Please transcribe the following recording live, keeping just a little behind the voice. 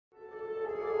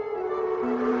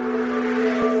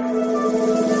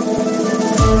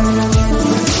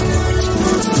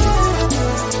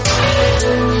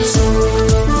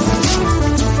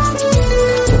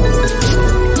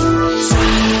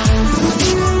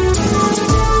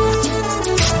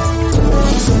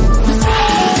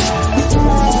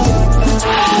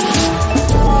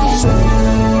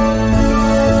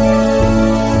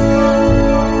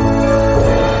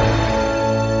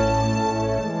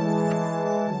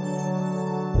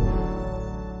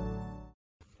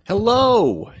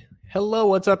Hello. Hello,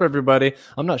 what's up, everybody?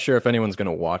 I'm not sure if anyone's going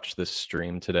to watch this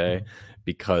stream today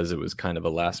because it was kind of a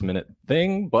last minute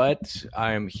thing, but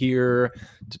I'm here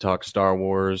to talk Star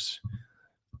Wars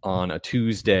on a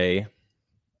Tuesday,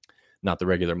 not the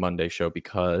regular Monday show,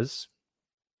 because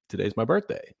today's my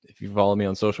birthday. If you follow me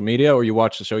on social media or you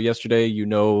watched the show yesterday, you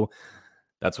know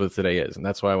that's what today is. And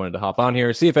that's why I wanted to hop on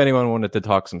here, see if anyone wanted to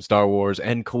talk some Star Wars.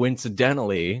 And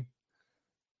coincidentally,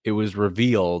 it was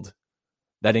revealed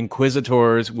that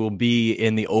Inquisitors will be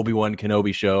in the Obi-Wan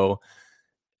Kenobi show,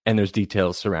 and there's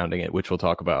details surrounding it, which we'll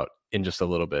talk about in just a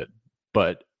little bit.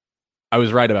 But I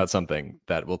was right about something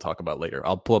that we'll talk about later.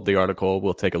 I'll pull up the article,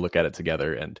 we'll take a look at it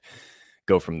together, and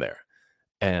go from there.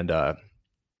 And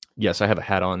yes, I have a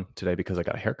hat on today because I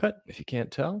got a haircut, if you can't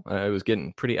tell. I was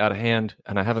getting pretty out of hand,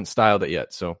 and I haven't styled it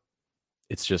yet, so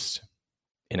it's just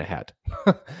in a hat.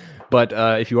 But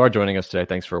if you are joining us today,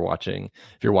 thanks for watching.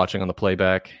 If you're watching on the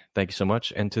playback, thank you so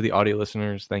much. And to the audio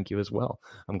listeners, thank you as well.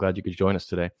 I'm glad you could join us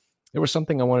today. There was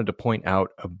something I wanted to point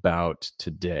out about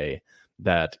today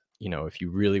that, you know, if you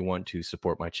really want to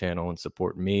support my channel and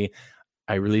support me,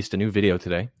 I released a new video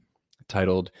today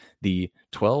titled The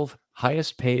 12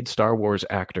 Highest Paid Star Wars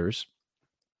Actors.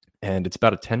 And it's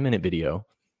about a 10-minute video.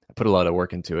 I put a lot of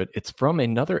work into it. It's from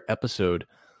another episode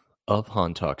of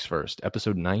Han Talks First,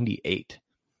 episode 98.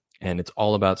 And it's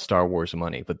all about Star Wars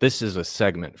money. But this is a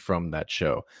segment from that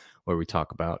show where we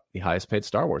talk about the highest paid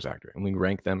Star Wars actor, and we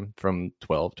rank them from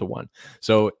 12 to 1.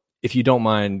 So if you don't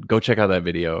mind, go check out that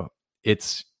video.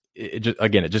 It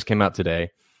just came out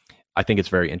today. I think it's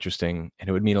very interesting, and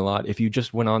it would mean a lot if you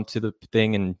just went on to the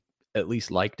thing and at least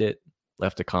liked it,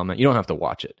 left a comment. You don't have to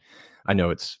watch it. I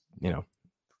know it's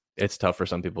tough for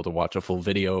some people to watch a full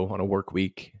video on a work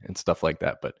week and stuff like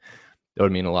that, but it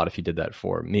would mean a lot if you did that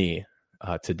for me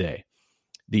today.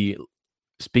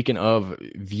 Speaking of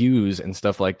views and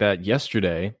stuff like that,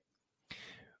 yesterday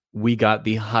we got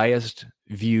the highest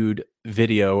viewed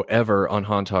video ever on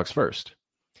Han Talks First.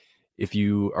 If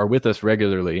you are with us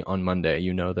regularly on Monday,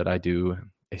 you know that I do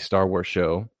a Star Wars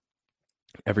show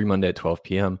every Monday at 12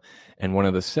 p.m. And one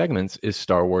of the segments is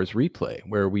Star Wars Replay,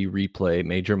 where we replay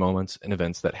major moments and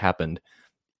events that happened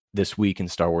this week in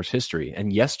Star Wars history.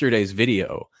 And yesterday's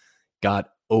video got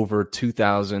over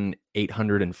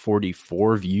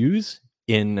 2,844 views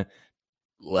in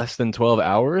less than 12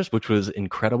 hours, which was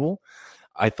incredible.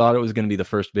 I thought it was going to be the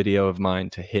first video of mine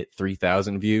to hit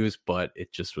 3,000 views, but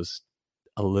it just was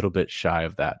a little bit shy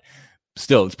of that.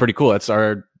 Still, it's pretty cool. That's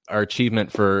our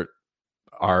achievement for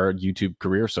our YouTube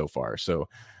career so far. So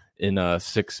in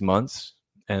 6 months,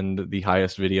 and the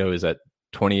highest video is at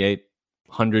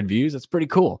 2,800 views. That's pretty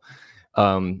cool.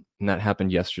 And that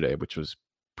happened yesterday, which was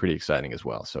pretty exciting as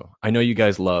well. So I know you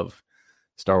guys love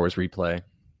Star Wars Replay,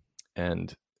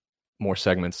 and more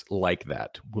segments like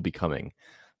that will be coming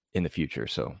in the future.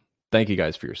 So thank you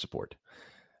guys for your support.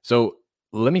 So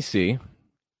let me see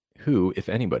who, if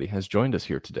anybody, has joined us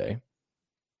here today.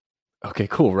 Okay,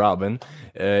 cool, Robin.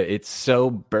 It's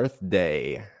so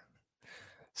birthday.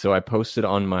 So I posted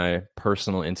on my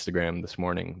personal Instagram this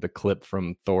morning the clip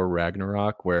from Thor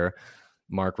Ragnarok where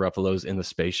Mark Ruffalo's in the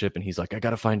spaceship and he's like, I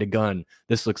gotta find a gun.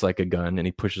 This looks like a gun. And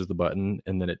he pushes the button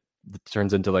and then it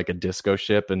turns into like a disco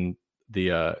ship and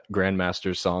the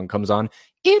Grandmaster's song comes on.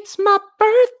 It's my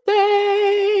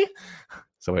birthday.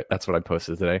 So that's what I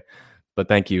posted today. But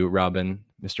thank you, Robin,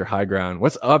 Mr. High Ground.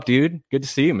 What's up, dude? Good to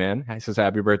see you, man. He says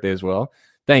happy birthday as well.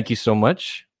 Thank you so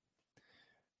much.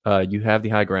 You have the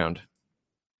high ground.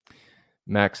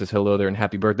 Max says hello there and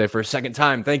happy birthday for a second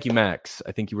time. Thank you, Max.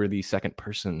 I think you were the second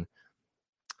person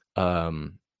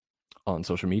on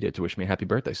social media to wish me a happy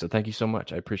birthday. So thank you so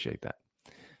much. I appreciate that.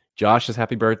 Josh says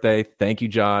happy birthday. Thank you,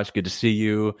 Josh. Good to see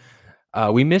you.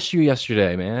 We missed you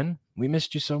yesterday, man. We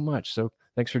missed you so much. So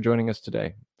thanks for joining us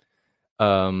today.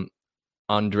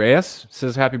 Andreas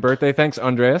says happy birthday. Thanks,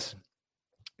 Andreas.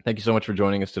 Thank you so much for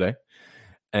joining us today.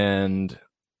 And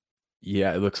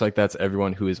yeah, it looks like that's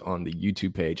everyone who is on the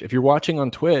YouTube page. If you're watching on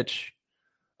Twitch,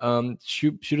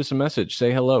 shoot us a message.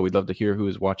 Say hello. We'd love to hear who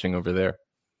is watching over there.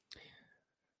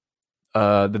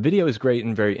 The video is great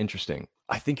and very interesting.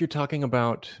 I think you're talking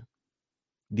about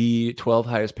the 12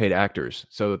 highest paid actors.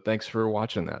 So thanks for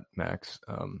watching that, Max.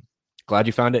 Glad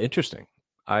you found it interesting.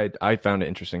 I found it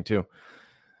interesting too.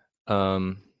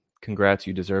 Congrats,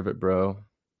 you deserve it, bro.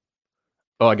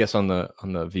 Oh, I guess on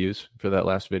the views for that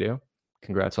last video.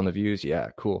 Congrats on the views. Yeah,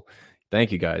 cool.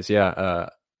 Thank you guys. Yeah.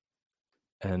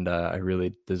 And I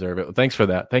really deserve it. Well, thanks for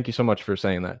that. Thank you so much for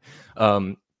saying that.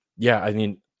 Yeah, I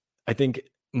mean, I think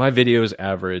my videos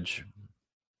average,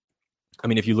 I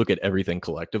mean, if you look at everything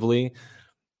collectively,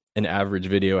 an average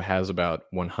video has about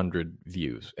 100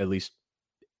 views, at least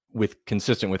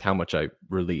consistent with how much I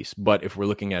release. But if we're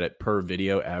looking at it per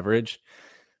video average,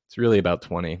 it's really about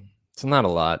 20. It's not a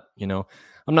lot,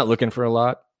 I'm not looking for a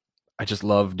lot. I just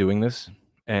love doing this.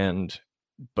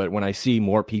 But when I see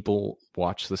more people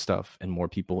watch the stuff and more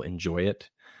people enjoy it,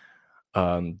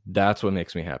 that's what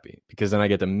makes me happy, because then I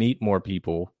get to meet more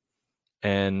people.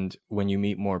 And when you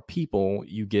meet more people,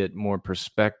 you get more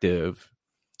perspective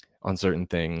on certain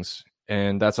things.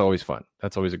 And that's always fun.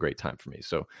 That's always a great time for me.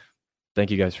 So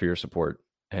thank you guys for your support.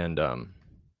 And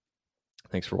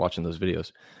thanks for watching those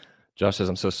videos. Josh says,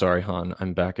 I'm so sorry, Han.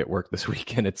 I'm back at work this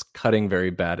week and it's cutting very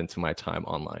bad into my time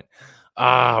online.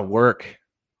 Work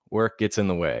gets in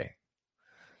the way.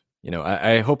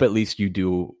 I hope at least you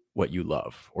do what you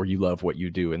love, or you love what you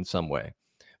do in some way.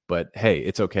 But hey,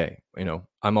 it's okay.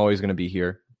 I'm always going to be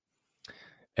here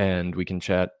and we can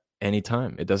chat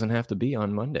anytime. It doesn't have to be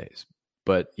on Mondays.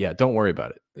 But yeah, don't worry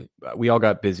about it. We all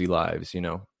got busy lives,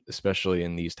 especially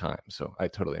in these times. So I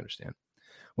totally understand.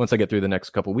 Once I get through the next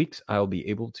couple weeks, I'll be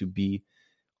able to be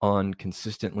on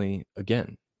consistently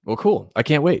again. Well, cool. I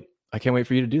can't wait. I can't wait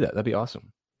for you to do that. That'd be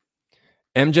awesome.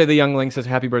 MJ the Youngling says,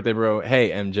 happy birthday, bro.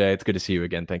 Hey, MJ, it's good to see you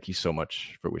again. Thank you so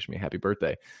much for wishing me a happy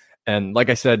birthday. And like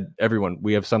I said, everyone,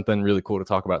 we have something really cool to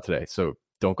talk about today. So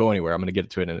don't go anywhere. I'm going to get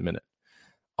to it in a minute.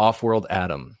 Offworld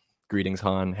Adam. Greetings,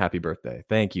 Han. Happy birthday.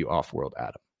 Thank you, Offworld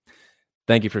Adam.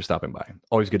 Thank you for stopping by.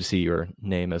 Always good to see your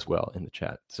name as well in the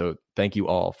chat. So thank you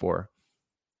all for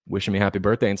wishing me happy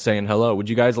birthday and saying hello. Would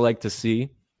you guys like to see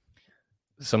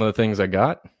some of the things I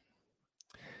got?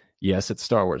 Yes, it's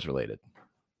Star Wars related.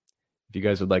 If you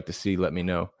guys would like to see, let me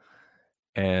know.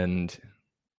 And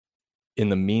in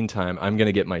the meantime, I'm going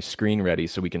to get my screen ready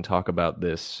so we can talk about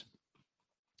this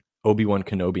Obi-Wan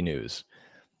Kenobi news,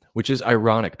 which is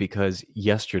ironic because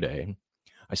yesterday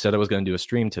I said I was going to do a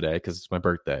stream today because it's my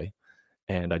birthday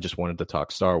and I just wanted to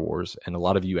talk Star Wars. And a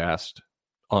lot of you asked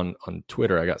on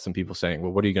Twitter, I got some people saying,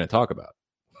 well, what are you going to talk about?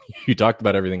 You talked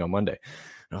about everything on Monday.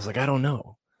 And I was like, I don't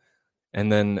know. And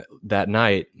then that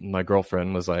night, my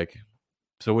girlfriend was like,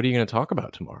 so what are you going to talk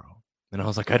about tomorrow? And I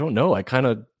was like, I don't know. I kind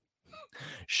of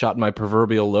shot my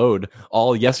proverbial load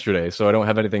all yesterday, so I don't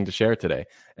have anything to share today.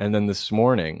 And then this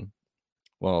morning,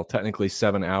 well, technically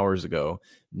 7 hours ago,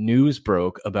 news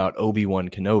broke about Obi-Wan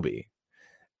Kenobi.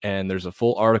 And there's a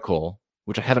full article,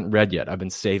 which I haven't read yet. I've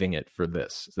been saving it for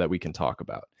this so that we can talk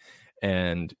about.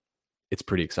 And it's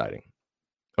pretty exciting.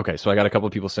 Okay, so I got a couple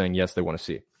of people saying, yes, they want to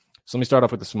see. So let me start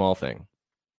off with a small thing.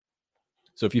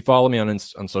 So if you follow me on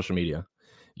social media,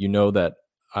 you know that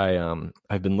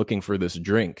I've been looking for this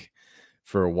drink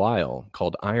for a while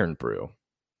called Iron Brew.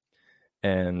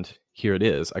 And here it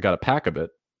is. I got a pack of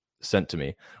it sent to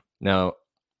me. Now,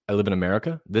 I live in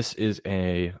America. This is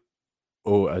a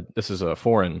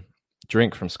foreign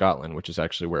drink from Scotland, which is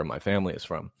actually where my family is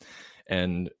from.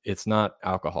 And it's not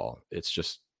alcohol.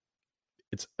 It's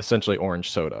essentially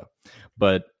orange soda.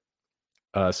 But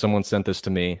someone sent this to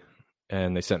me,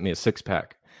 and they sent me a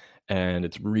 6-pack. And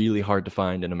it's really hard to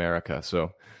find in America.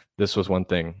 So this was one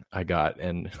thing I got.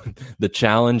 And the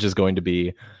challenge is going to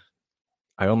be,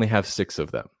 I only have 6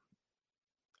 of them.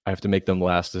 I have to make them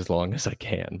last as long as I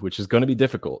can, which is going to be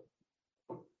difficult.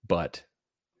 But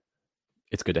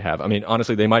it's good to have. I mean,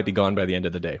 honestly, they might be gone by the end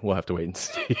of the day. We'll have to wait and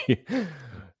see.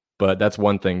 But that's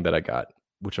one thing that I got,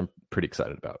 which I'm pretty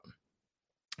excited about.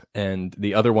 And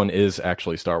the other one is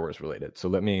actually Star Wars related. So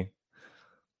let me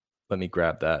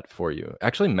grab that for you.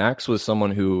 Actually, Max was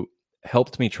someone who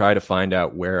helped me try to find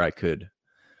out where I could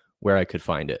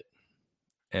find it.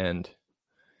 And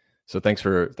so thanks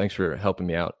for helping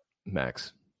me out,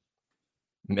 Max.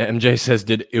 MJ says,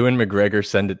 did Ewan McGregor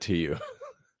send it to you?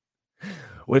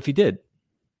 What if he did?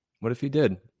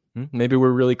 Maybe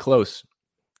we're really close.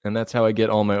 And that's how I get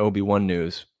all my Obi-Wan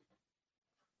news.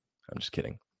 I'm just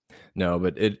kidding. No,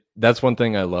 but that's one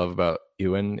thing I love about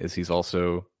Ewan is he's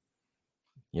also,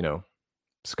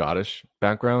 Scottish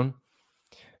background.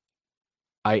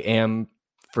 I am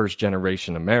first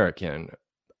generation American.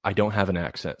 I don't have an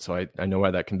accent, so I know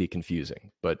why that can be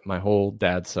confusing. But my whole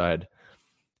dad's side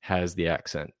has the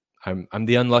accent. I'm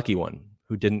the unlucky one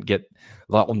who didn't get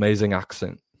that amazing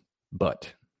accent,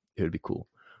 but it would be cool.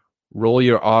 Roll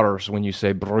your R's when you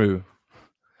say brew.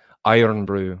 Iron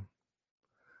brew.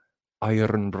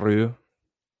 Iron brew.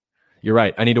 You're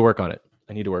right. I need to work on it.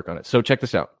 So check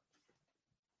this out.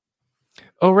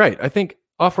 Oh, right. I think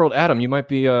Offworld Adam, you might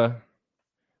be, where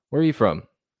are you from?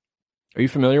 Are you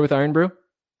familiar with Iron Brew?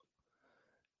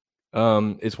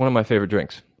 It's one of my favorite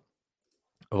drinks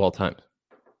of all time.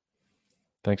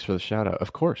 Thanks for the shout out.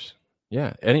 Of course.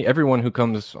 Yeah. Everyone who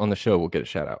comes on the show will get a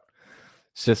shout out.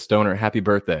 Sith Stoner, happy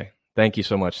birthday. Thank you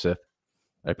so much, Sith.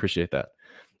 I appreciate that.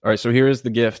 All right, so here is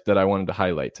the gift that I wanted to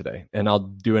highlight today, and I'll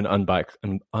do an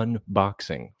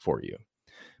unboxing for you.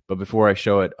 But before I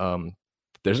show it,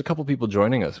 there's a couple people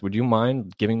joining us. Would you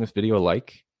mind giving this video a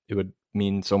like? It would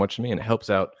mean so much to me, and it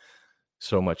helps out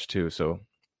so much too. So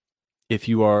if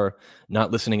you are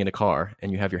not listening in a car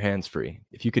and you have your hands free,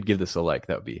 if you could give this a like,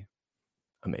 that would be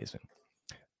amazing.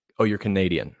 Oh, you're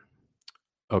Canadian.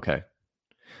 Okay.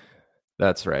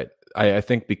 That's right. I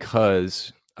think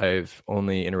because I've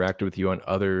only interacted with you on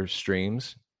other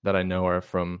streams that I know are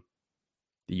from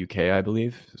the UK, I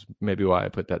believe, is maybe why I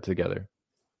put that together.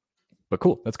 But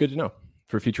cool, that's good to know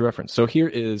for future reference. So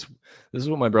this is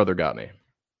what my brother got me.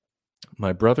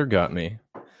 My brother got me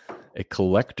a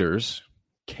collector's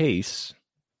case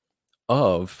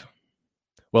of,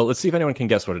 well, let's see if anyone can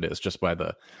guess what it is just by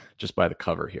the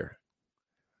cover here.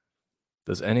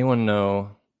 Does anyone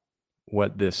know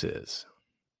what this is?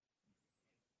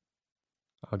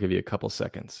 I'll give you a couple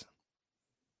seconds.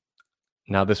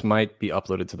 Now, this might be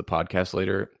uploaded to the podcast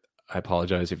later. I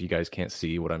apologize if you guys can't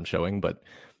see what I'm showing, but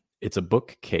it's a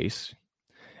bookcase,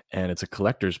 and it's a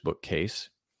collector's bookcase,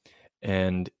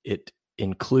 and it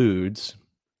includes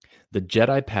the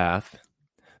Jedi Path,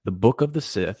 the Book of the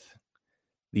Sith,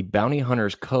 the Bounty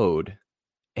Hunter's Code,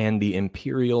 and the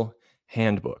Imperial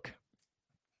Handbook.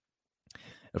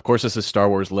 Of course, this is Star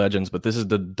Wars Legends, but this is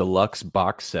the deluxe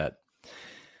box set.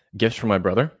 Gifts from my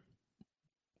brother.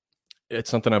 It's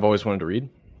something I've always wanted to read.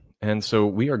 And so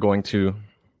we're going to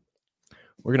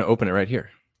open it right here.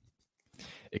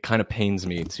 It kind of pains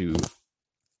me to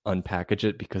unpackage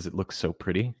it because it looks so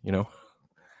pretty, you know?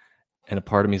 And a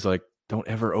part of me is like, don't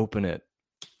ever open it.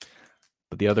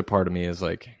 But the other part of me is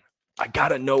like, I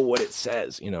gotta know what it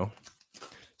says, you know?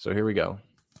 So here we go.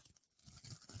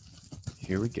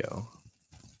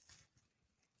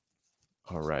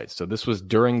 All right, so this was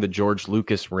during the George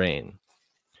Lucas reign.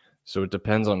 So it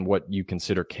depends on what you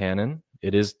consider canon.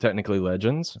 It is technically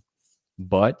Legends,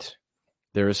 but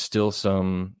there is still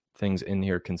some things in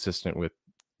here consistent with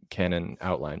canon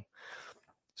outline.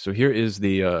 So here is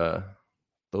the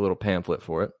little pamphlet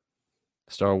for it.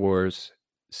 Star Wars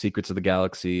Secrets of the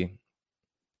Galaxy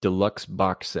deluxe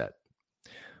box set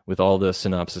with all the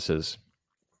synopsises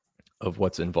of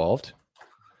what's involved.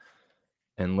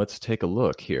 And let's take a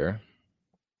look here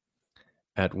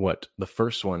at what the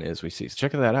first one is we see. So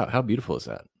check that out. How beautiful is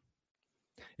that?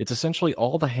 It's essentially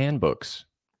all the handbooks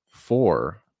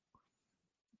for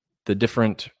the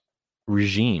different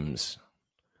regimes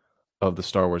of the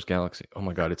Star Wars galaxy. Oh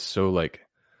my God, it's so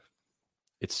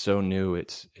new.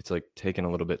 It's like taking a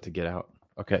little bit to get out.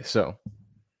 Okay, so.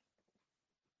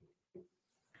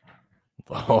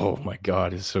 Oh my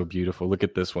God, it's so beautiful. Look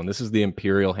at this one. This is the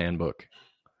Imperial Handbook.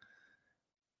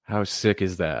 How sick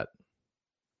is that?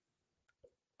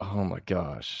 Oh my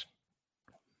gosh.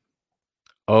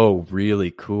 Oh, really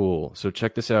cool. So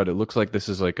check this out. It looks like this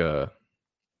is like a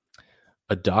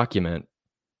document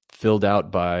filled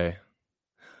out by...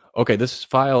 Okay, this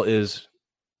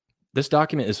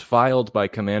document is filed by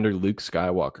Commander Luke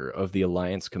Skywalker of the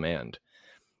Alliance Command.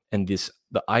 And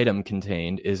the item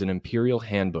contained is an Imperial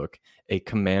Handbook, a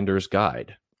Commander's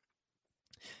Guide.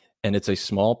 And it's a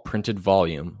small printed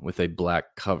volume with a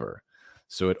black cover.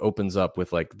 So it opens up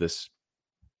with like this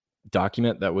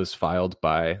document that was filed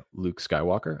by Luke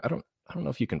Skywalker. I don't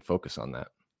know if you can focus on that.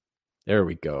 There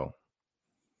we go.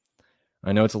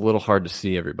 I know it's a little hard to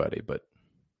see everybody, but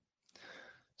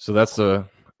so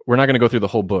we're not going to go through the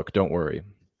whole book, don't worry.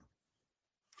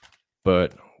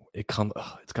 But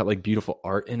it's got like beautiful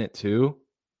art in it too.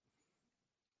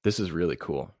 This is really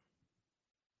cool.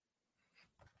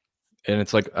 And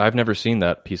it's like I've never seen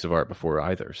that piece of art before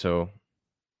either. So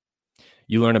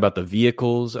you learn about the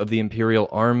vehicles of the Imperial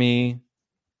Army.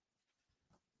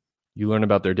 You learn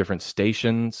about their different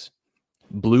stations,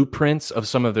 blueprints of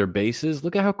some of their bases.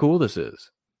 Look at how cool this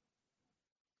is.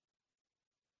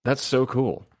 That's so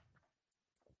cool.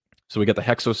 So we got the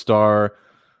Hexostar,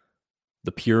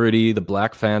 the Purity, the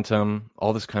Black Phantom,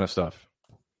 all this kind of stuff.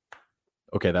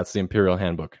 Okay, that's the Imperial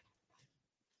Handbook.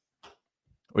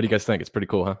 What do you guys think? It's pretty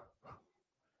cool, huh?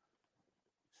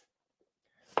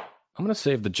 I'm going to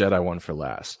save the Jedi one for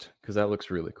last because that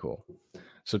looks really cool.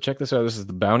 So check this out. This is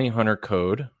the Bounty Hunter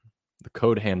Code, the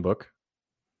Code Handbook.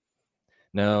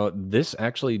 Now, this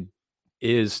actually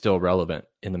is still relevant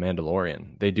in The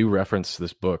Mandalorian. They do reference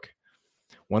this book.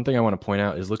 One thing I want to point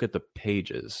out is look at the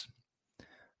pages.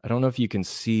 I don't know if you can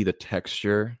see the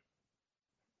texture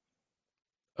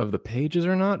of the pages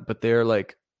or not, but they're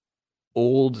like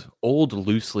old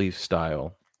loose leaf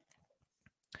style.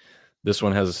 This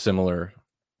one has a similar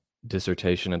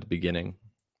dissertation at the beginning.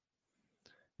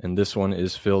 And this one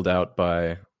is filled out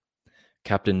by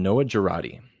Captain Noah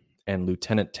Jurati. and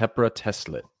Lieutenant Tepra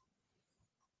Teslit.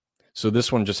 So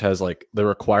this one just has like the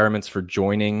requirements for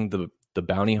joining the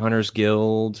Bounty Hunters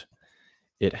Guild.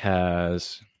 It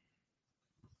has,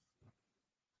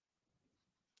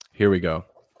 here we go.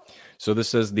 So this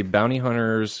says the Bounty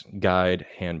Hunters Guild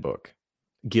Handbook.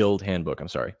 I'm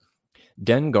sorry.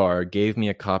 Dengar gave me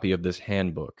a copy of this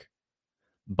handbook.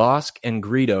 Bosk and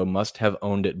Greedo must have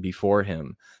owned it before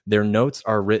him. Their notes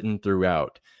are written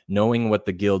throughout. Knowing what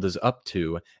the guild is up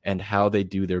to and how they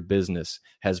do their business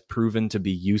has proven to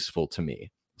be useful to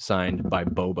me. Signed by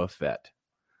Boba Fett.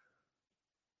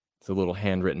 It's a little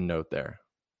handwritten note there.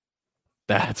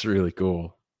 That's really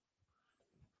cool.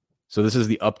 So this is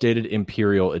the updated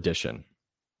Imperial Edition.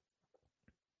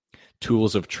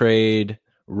 Tools of trade,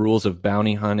 rules of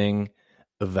bounty hunting,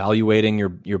 evaluating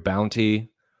your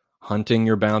bounty, hunting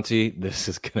your bounty. This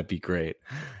is going to be great.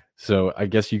 So I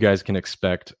guess you guys can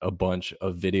expect a bunch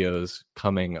of videos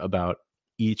coming about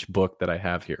each book that I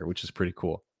have here, which is pretty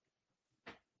cool.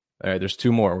 All right, there's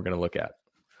 2 more we're going to look at.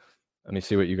 Let me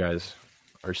see what you guys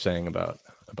are saying about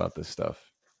this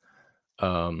stuff.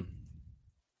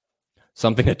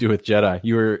 Something to do with Jedi.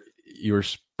 You were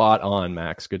spot on,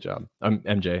 Max. Good job.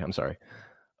 MJ, I'm sorry.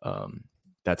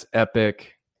 That's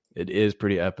epic. It is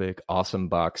pretty epic. Awesome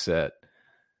box set.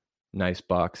 Nice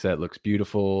box set. Looks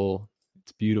beautiful.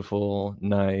 It's beautiful.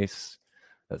 Nice.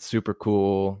 That's super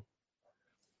cool.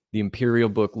 The Imperial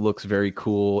book looks very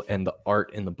cool, and the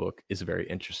art in the book is very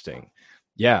interesting.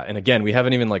 Yeah, and again, we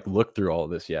haven't even looked through all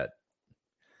of this yet.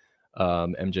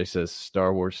 MJ says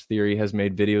Star Wars Theory has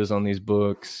made videos on these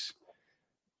books.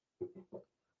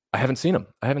 I haven't seen them.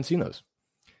 I haven't seen those.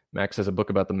 Max says a book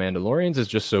about the Mandalorians is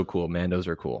just so cool. Mandos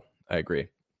are cool. I agree.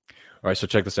 All right, so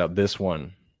check this out. This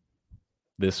one.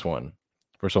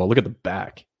 First of all, look at the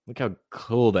back. Look how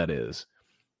cool that is.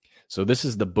 So this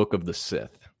is the Book of the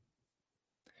Sith.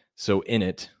 So in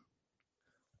it,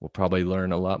 we'll probably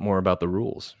learn a lot more about the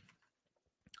rules.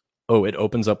 Oh, it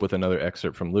opens up with another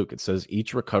excerpt from Luke. It says,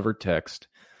 each recovered text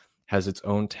has its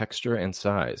own texture and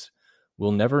size.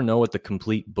 We'll never know what the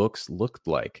complete books looked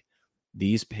like.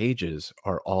 These pages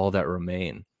are all that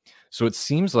remain. So it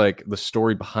seems like the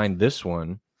story behind this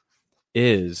one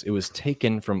is it was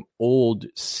taken from old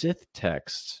Sith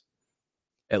texts,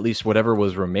 at least whatever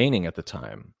was remaining at the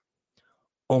time.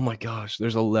 Oh my gosh,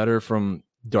 there's a letter from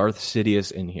Darth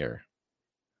Sidious in here.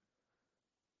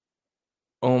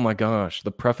 Oh my gosh,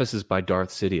 the preface is by Darth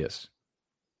Sidious.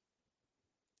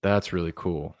 That's really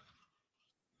cool.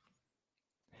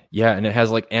 Yeah, and it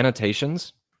has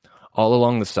annotations all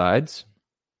along the sides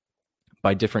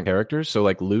by different characters. So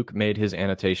Luke made his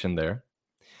annotation there.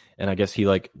 And I guess he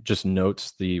just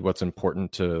notes what's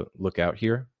important to look out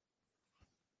here.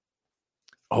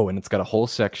 Oh, and it's got a whole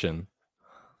section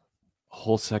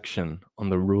on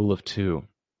the rule of 2.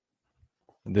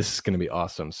 This is going to be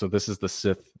awesome. So this is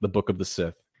the Book of the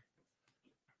Sith.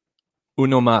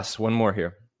 Uno más. One more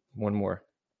here. One more.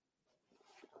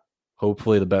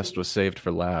 Hopefully the best was saved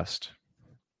for last.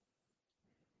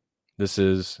 This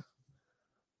is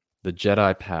the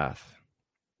Jedi Path,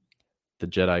 the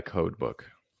Jedi Code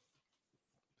Book.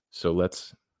 So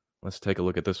let's take a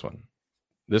look at this one.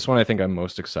 This one I think I'm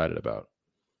most excited about.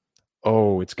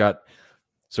 Oh,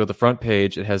 so at the front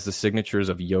page, it has the signatures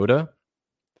of Yoda,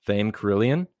 Thame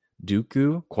Carillion,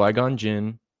 Dooku, Qui-Gon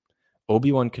Jinn,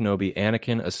 Obi-Wan Kenobi,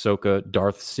 Anakin, Ahsoka,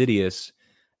 Darth Sidious,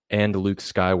 and Luke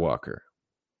Skywalker.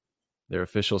 Their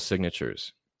official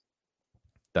signatures.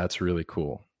 That's really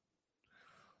cool.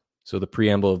 So the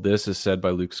preamble of this is said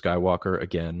by Luke Skywalker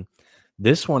again.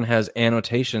 This one has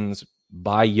annotations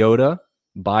by Yoda,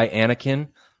 by Anakin,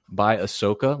 by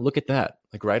Ahsoka. Look at that,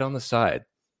 right on the side.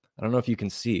 I don't know if you can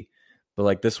see,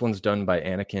 but this one's done by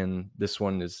Anakin. This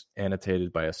one is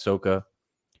annotated by Ahsoka.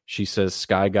 She says,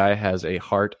 Sky Guy has a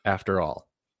heart after all.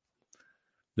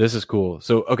 This is cool.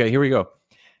 So, okay, here we go.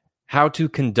 How to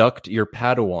conduct your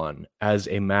Padawan as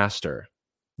a master.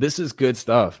 This is good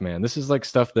stuff, man. This is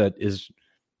stuff that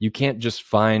you can't just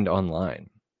find online.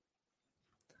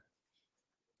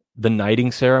 The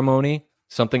knighting ceremony,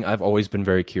 something I've always been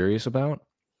very curious about.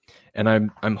 And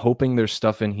I'm hoping there's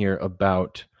stuff in here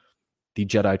about the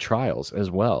Jedi trials as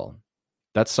well.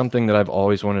 That's something that I've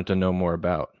always wanted to know more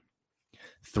about.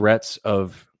 Threats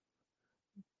of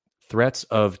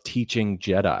teaching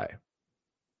Jedi.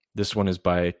 This one is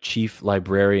by Chief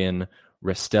Librarian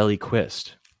Restelli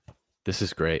Quist. This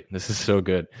is great. This is so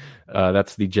good.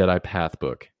 That's the Jedi Path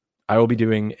book. I will be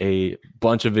doing a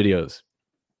bunch of videos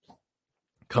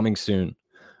coming soon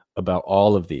about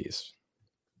all of these.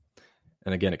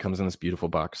 And again, it comes in this beautiful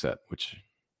box set, which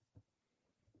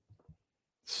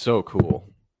so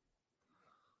cool.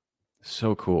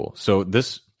 So cool. So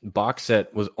this box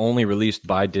set was only released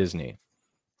by Disney,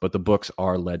 but the books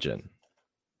are legend.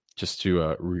 Just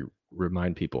to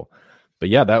remind people. But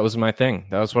yeah, that was my thing.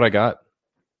 That was what I got.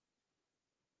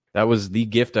 That was the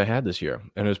gift I had this year,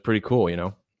 and it was pretty cool, you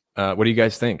know. What do you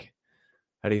guys think?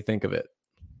 How do you think of it?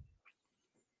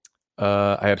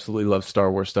 I absolutely love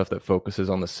Star Wars stuff that focuses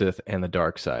on the Sith and the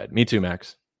dark side. Me too,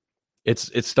 Max.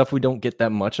 It's stuff we don't get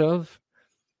that much of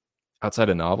outside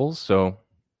of novels, so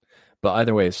but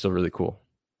either way, it's still really cool.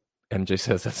 MJ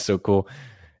says that's so cool.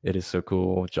 It is so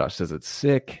cool. Josh says it's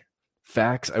sick.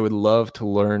 Facts. I would love to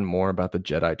learn more about the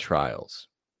Jedi Trials.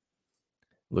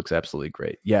 Looks absolutely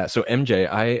great. Yeah, so MJ,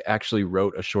 I actually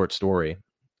wrote a short story,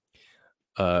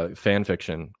 fan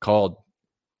fiction called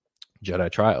Jedi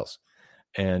Trials.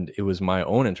 And it was my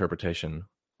own interpretation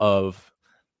of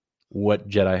what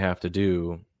Jedi have to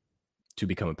do to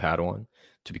become a Padawan,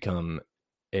 to become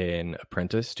an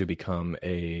apprentice, to become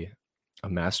a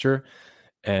master,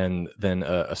 and then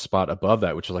a spot above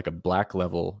that, which is like a black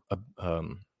level,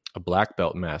 a black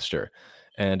belt master.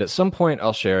 And at some point,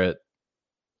 I'll share it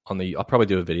I'll probably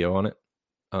do a video on it.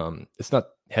 It's not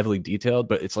heavily detailed,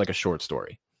 but it's like a short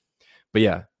story. But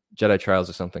yeah, Jedi Trials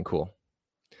is something cool.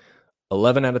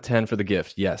 11 out of 10 for the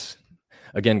gift. Yes.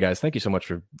 Again, guys, thank you so much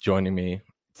for joining me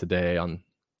today on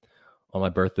my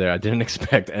birthday. I didn't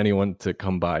expect anyone to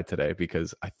come by today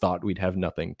because I thought we'd have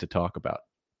nothing to talk about.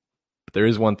 But there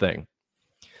is one thing.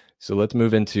 So let's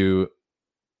move into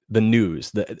the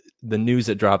news, the news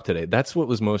that dropped today. That's what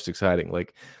was most exciting.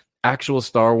 Like, actual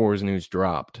Star Wars news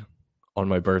dropped on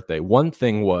my birthday. One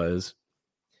thing was,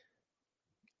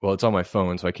 well, it's on my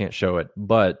phone, so I can't show it,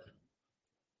 but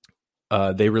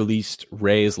they released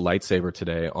Rey's lightsaber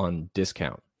today on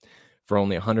discount for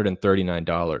only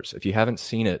 $139. If you haven't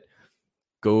seen it,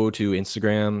 go to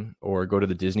Instagram or go to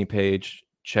the Disney page,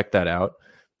 check that out.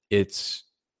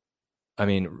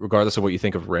 Regardless of what you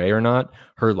think of Rey or not,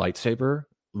 her lightsaber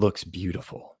looks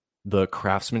beautiful. The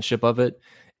craftsmanship of it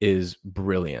is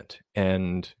brilliant.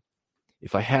 And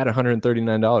if I had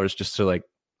 $139 just to like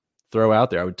throw out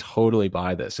there, I would totally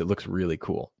buy this. It looks really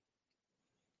cool.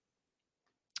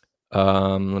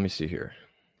 Let me see here.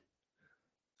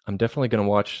 I'm definitely going to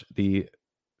watch the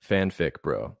fanfic,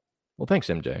 bro. Well, thanks,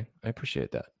 MJ. I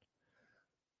appreciate that.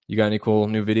 You got any cool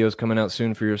new videos coming out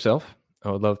soon for yourself? I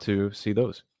would love to see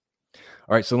those.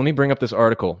 All right, so let me bring up this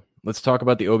article. Let's talk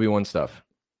about the Obi-Wan stuff.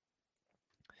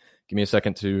 Give me a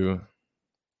second to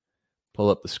pull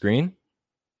up the screen.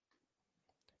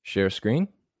 Share screen.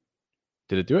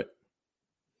 Did it do it?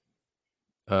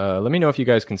 Let me know if you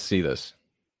guys can see this.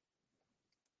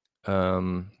 Let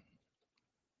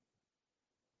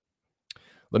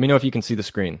me know if you can see the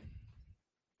screen.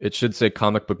 It should say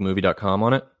comicbookmovie.com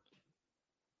on it.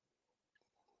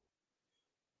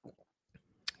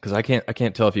 Because I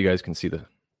can't tell if you guys can see the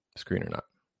screen or not.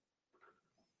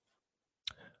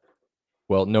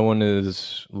 Well, no one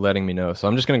is letting me know, so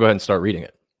I'm just going to go ahead and start reading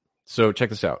it. So check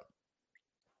this out.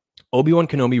 Obi-Wan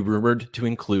Kenobi rumored to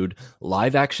include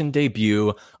live-action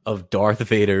debut of Darth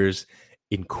Vader's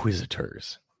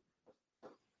Inquisitors.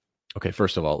 Okay,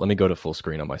 first of all, let me go to full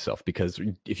screen on myself, because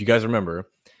if you guys remember,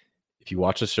 if you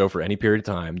watch this show for any period of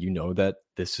time, you know that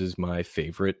this is my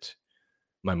favorite,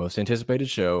 my most anticipated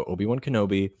show, Obi-Wan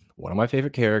Kenobi, one of my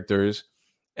favorite characters,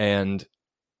 and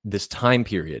this time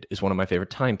period is one of my favorite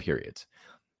time periods.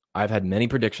 I've had many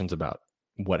predictions about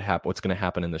what's going to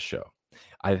happen in this show.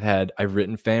 I've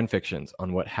written fan fictions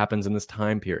on what happens in this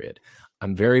time period.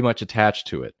 I'm very much attached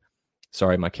to it.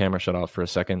 Sorry, my camera shut off for a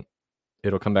second.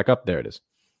 It'll come back up. There it is.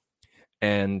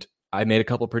 And I made a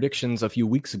couple predictions a few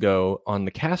weeks ago on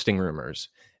the casting rumors,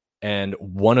 and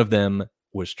one of them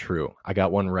was true. I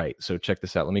got one right. So check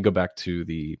this out. Let me go back to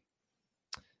the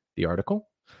article.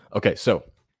 Okay, so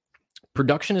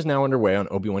production is now underway on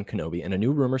Obi-Wan Kenobi, and a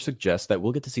new rumor suggests that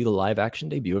we'll get to see the live-action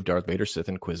debut of Darth Vader's Sith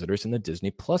Inquisitors in the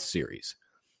Disney Plus series.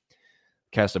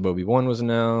 Cast of Obi-Wan was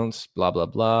announced, blah, blah,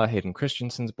 blah. Hayden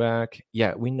Christensen's back.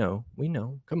 Yeah, we know.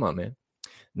 Come on, man.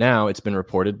 Now it's been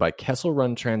reported by Kessel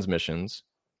Run Transmissions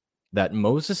that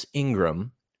Moses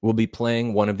Ingram will be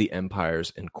playing one of the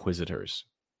Empire's Inquisitors.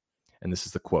 And this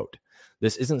is the quote.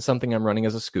 This isn't something I'm running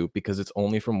as a scoop because it's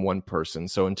only from one person.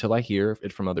 So until I hear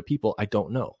it from other people, I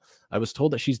don't know. I was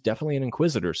told that she's definitely an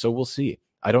Inquisitor, so we'll see.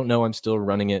 I don't know. I'm still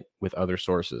running it with other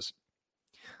sources.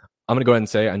 I'm going to go ahead and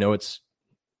say I know it's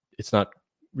not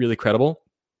really credible.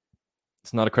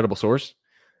 It's not a credible source.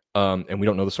 And we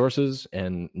don't know the sources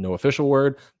and no official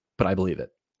word, but I believe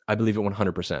it. I believe it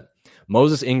 100%.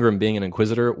 Moses Ingram being an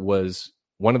Inquisitor was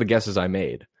one of the guesses I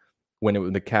made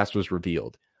when the cast was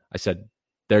revealed. I said,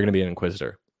 they're going to be an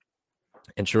Inquisitor.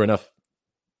 And sure enough,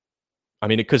 I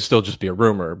mean, it could still just be a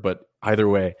rumor, but either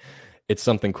way, it's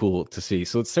something cool to see.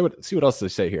 So let's see what else they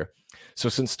say here. So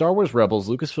since Star Wars Rebels,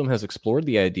 Lucasfilm has explored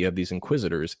the idea of these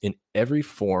Inquisitors in every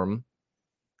form,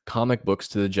 comic books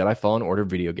to the Jedi Fallen Order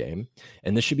video game,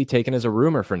 and this should be taken as a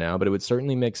rumor for now, but it would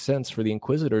certainly make sense for the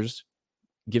Inquisitors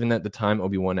given that the time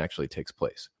Obi-Wan actually takes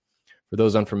place. For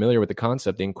those unfamiliar with the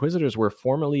concept, the Inquisitors were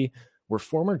former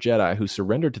Jedi who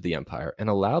surrendered to the Empire and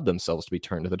allowed themselves to be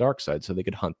turned to the dark side so they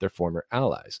could hunt their former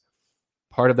allies.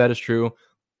 Part of that is true.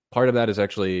 Part of that is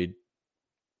actually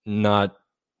not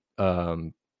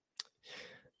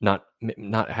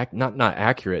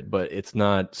accurate, but it's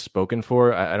not spoken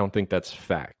for. I don't think that's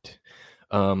fact.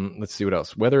 Let's see what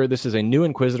else. Whether this is a new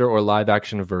Inquisitor or live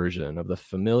action version of the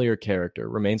familiar character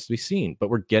remains to be seen, but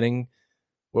we're betting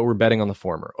on the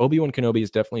former. Obi-Wan Kenobi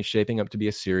is definitely shaping up to be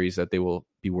a series that they will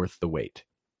be worth the wait.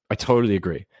 I totally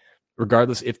agree.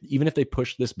 Regardless, even if they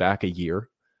push this back a year,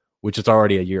 which is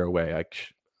already a year away,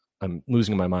 I'm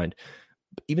losing my mind.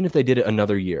 Even if they did it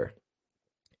another year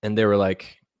and they were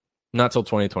like, not till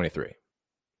 2023,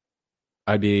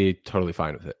 I'd be totally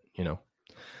fine with it, you know?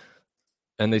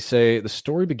 And they say the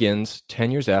story begins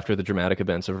 10 years after the dramatic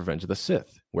events of Revenge of the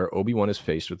Sith, where Obi-Wan is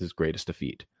faced with his greatest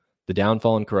defeat, the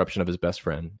downfall and corruption of his best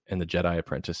friend and the Jedi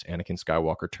apprentice Anakin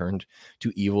Skywalker turned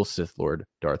to evil Sith Lord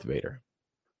Darth Vader.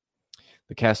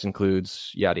 The cast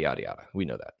includes yada, yada, yada. We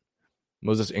know that.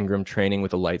 Moses Ingram training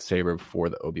with a lightsaber before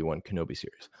the Obi-Wan Kenobi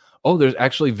series. Oh, there's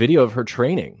actually video of her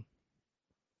training.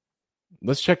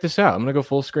 Let's check this out. I'm going to go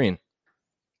full screen.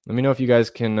 Let me know if you guys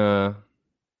can... let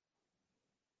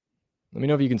me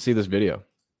know if you can see this video.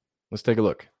 Let's take a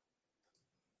look.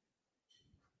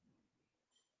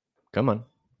 Come on.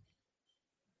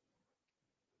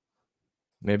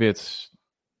 Maybe it's...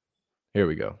 Here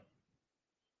we go.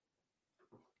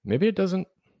 Maybe it doesn't...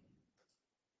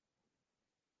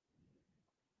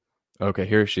 Okay,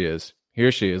 here she is.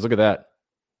 Here she is. Look at that.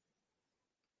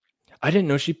 I didn't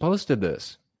know she posted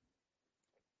this.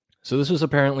 So this was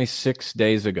apparently 6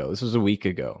 days ago. This was a week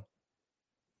ago.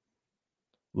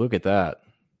 Look at that.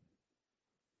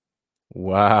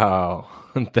 Wow.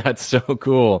 That's so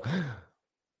cool.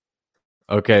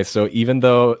 Okay, so even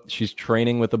though she's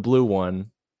training with a blue one,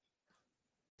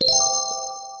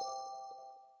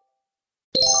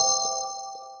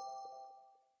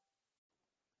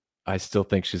 I still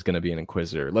think she's going to be an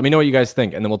Inquisitor. Let me know what you guys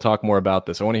think, and then we'll talk more about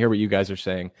this. I want to hear what you guys are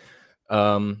saying.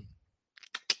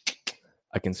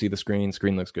 I can see the screen.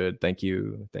 Screen looks good. Thank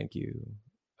you. Thank you.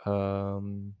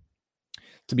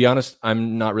 To be honest,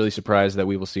 I'm not really surprised that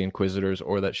we will see Inquisitors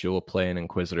or that she will play an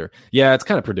Inquisitor. Yeah, it's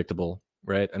kind of predictable,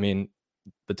 right? I mean,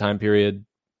 the time period,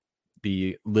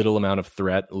 the little amount of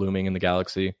threat looming in the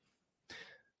galaxy,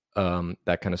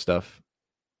 that kind of stuff.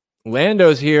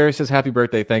 Lando's here. He says, happy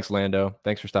birthday. Thanks, Lando.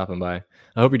 Thanks for stopping by.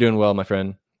 I hope you're doing well, my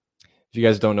friend. If you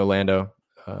guys don't know Lando,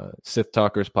 Sith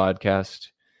Talkers podcast,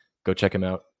 go check him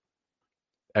out.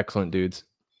 Excellent dudes.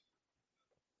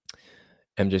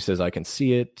 MJ says, I can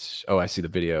see it. Oh, I see the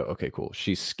video. Okay, cool.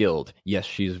 She's skilled. Yes,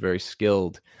 she's very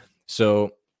skilled.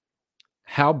 So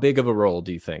how big of a role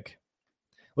do you think?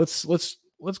 Let's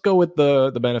go with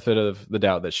the benefit of the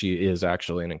doubt that she is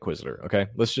actually an Inquisitor. Okay,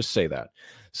 let's just say that.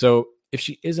 So if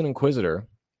she is an Inquisitor,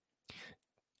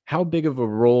 how big of a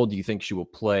role do you think she will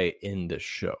play in this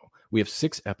show? We have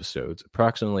 6 episodes,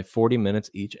 approximately 40 minutes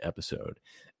each episode,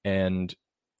 and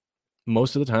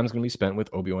most of the time is going to be spent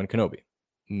with Obi-Wan Kenobi,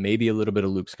 maybe a little bit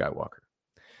of Luke Skywalker,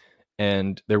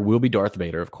 and there will be Darth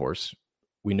Vader, of course.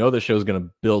 We know the show is going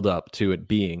to build up to it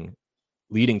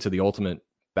leading to the ultimate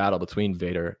battle between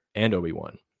Vader and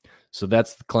Obi-Wan. So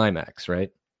that's the climax,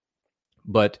 right?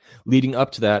 But leading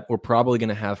up to that, we're probably going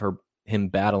to have him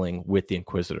battling with the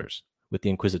Inquisitors, with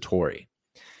the Inquisitori.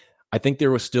 I think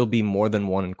there will still be more than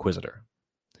one Inquisitor.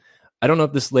 I don't know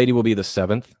if this lady will be the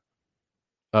 7th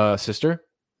sister.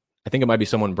 I think it might be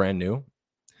someone brand new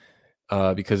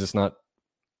because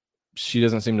she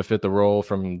doesn't seem to fit the role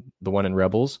from the one in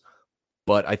Rebels.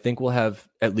 But I think we'll have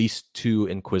at least 2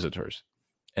 Inquisitors,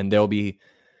 and they'll be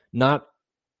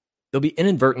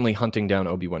inadvertently hunting down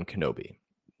Obi-Wan Kenobi.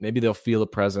 Maybe they'll feel a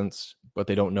presence, but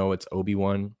they don't know it's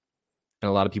Obi-Wan. And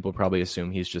a lot of people probably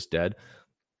assume he's just dead.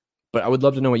 But I would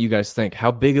love to know what you guys think.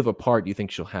 How big of a part do you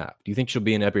think she'll have? Do you think she'll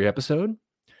be in every episode?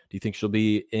 Do you think she'll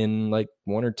be in like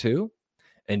 1 or 2?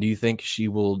 And do you think she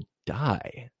will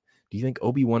die? Do you think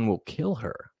Obi-Wan will kill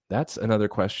her? That's another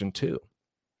question too.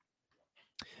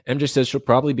 MJ says she'll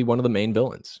probably be one of the main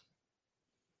villains.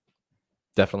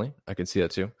 Definitely. I can see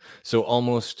that too. So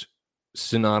almost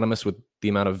synonymous with the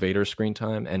amount of Vader screen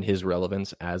time and his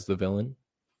relevance as the villain.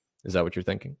 Is that what you're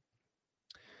thinking?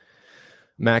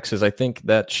 Max says, I think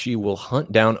that she will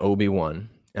hunt down Obi-Wan,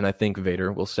 and I think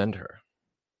Vader will send her.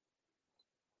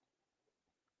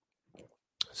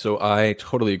 So I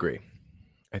totally agree.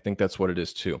 I think that's what it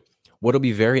is too. What'll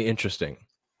be very interesting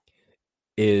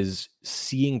is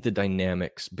seeing the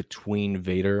dynamics between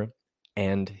Vader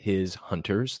and his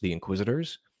hunters, the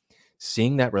Inquisitors,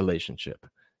 seeing that relationship,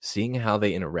 seeing how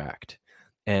they interact.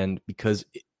 And because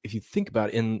if you think about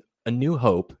it, in A New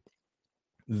Hope,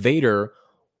 Vader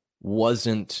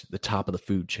wasn't the top of the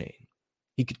food chain.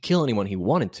 He could kill anyone he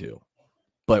wanted to.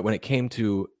 But when it came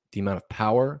to the amount of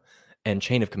power and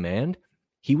chain of command,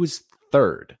 he was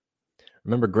third.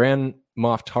 Remember, Grand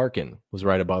Moff Tarkin was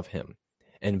right above him,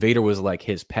 and Vader was like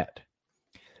his pet.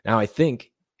 Now, I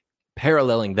think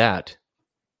paralleling that,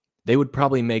 they would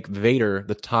probably make Vader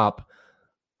the top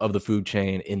of the food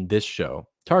chain in this show.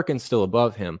 Tarkin's still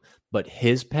above him, but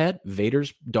his pet,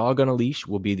 Vader's dog on a leash,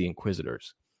 will be the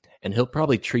Inquisitors. And he'll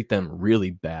probably treat them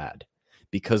really bad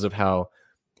because of how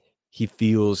he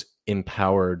feels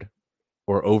empowered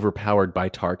or overpowered by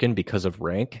Tarkin because of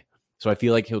rank. So I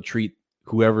feel like he'll treat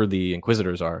whoever the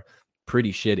Inquisitors are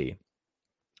pretty shitty.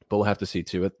 But we'll have to see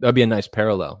too. That'd be a nice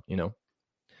parallel, you know.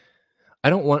 I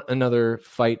don't want another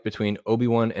fight between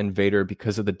Obi-Wan and Vader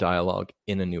because of the dialogue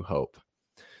in A New Hope.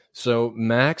 So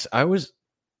Max,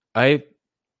 I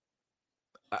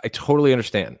totally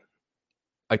understand.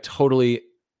 I totally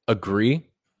agree.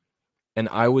 And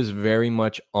I was very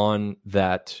much on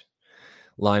that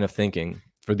line of thinking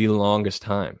for the longest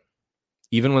time.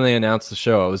 Even when they announced the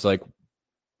show, I was like,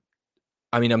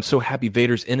 I mean, I'm so happy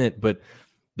Vader's in it, but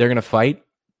they're going to fight?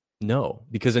 No,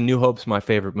 because A New Hope's my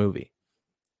favorite movie.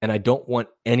 And I don't want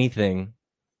anything,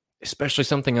 especially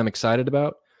something I'm excited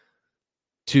about,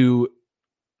 to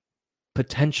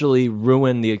potentially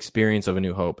ruin the experience of A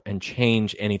New Hope and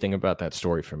change anything about that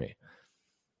story for me.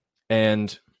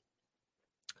 And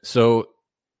so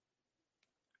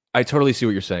I totally see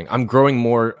what you're saying. I'm growing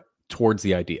more towards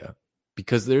the idea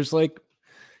because there's like,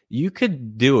 you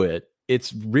could do it.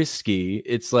 It's risky.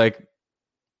 It's like,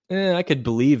 I could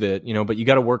believe it, you know, but you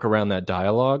got to work around that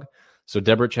dialogue. So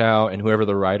Deborah Chow and whoever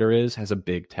the writer is has a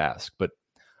big task, but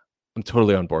I'm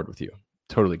totally on board with you.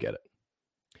 Totally get it.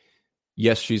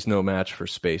 Yes, she's no match for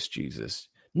Space Jesus.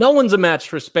 No one's a match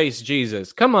for Space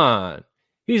Jesus. Come on.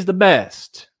 He's the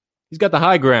best. He's got the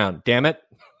high ground, damn it.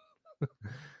 I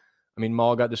mean,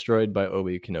 Maul got destroyed by Old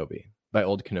Kenobi.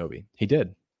 He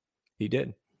did.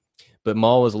 But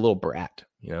Maul was a little brat,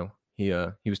 you know.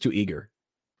 He was too eager.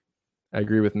 I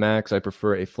agree with Max. I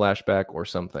prefer a flashback or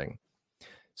something.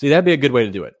 See, that'd be a good way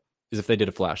to do it, is if they did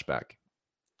a flashback.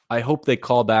 I hope they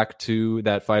call back to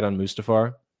that fight on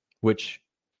Mustafar, which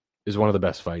is one of the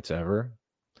best fights ever.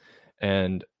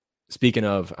 And speaking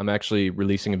of, I'm actually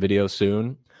releasing a video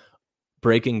soon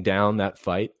breaking down that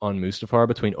fight on Mustafar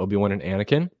between Obi-Wan and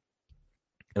Anakin.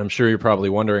 And I'm sure you're probably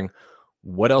wondering,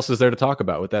 what else is there to talk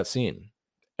about with that scene?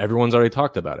 Everyone's already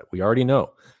talked about it. We already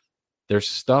know. There's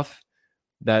stuff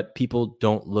that people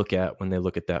don't look at when they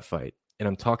look at that fight. And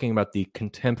I'm talking about the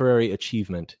contemporary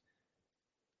achievement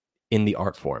in the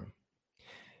art form.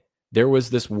 There was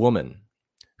this woman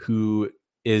who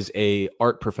is a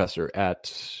art professor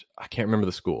at, I can't remember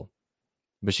the school,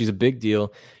 but she's a big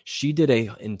deal. She did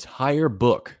an entire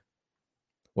book.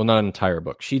 Well, not an entire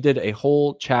book. She did a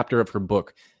whole chapter of her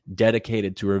book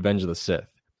dedicated to Revenge of the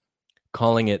Sith,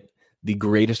 calling it the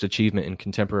greatest achievement in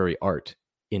contemporary art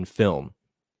in film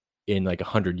in like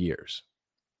 100 years.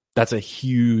 That's a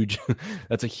huge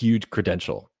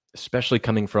credential, especially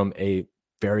coming from a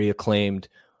very acclaimed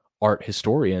art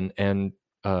historian and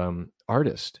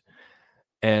artist.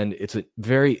 And it's a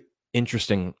very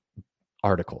interesting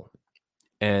article.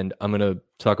 And I'm going to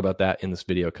talk about that in this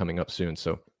video coming up soon.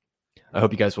 So I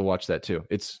hope you guys will watch that too.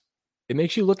 It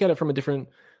makes you look at it from a different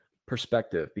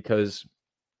perspective because,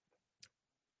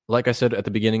 like I said at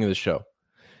the beginning of the show,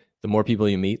 the more people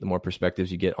you meet, the more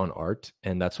perspectives you get on art,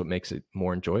 and that's what makes it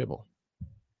more enjoyable.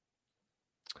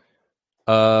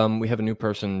 We have a new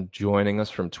person joining us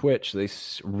from Twitch.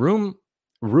 Ruamek1.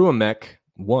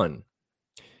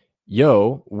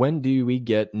 Yo, when do we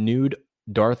get nude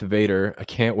Darth Vader? I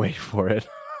can't wait for it.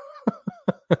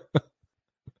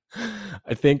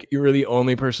 I think you're the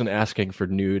only person asking for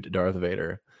nude Darth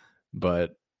Vader,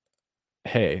 but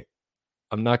hey,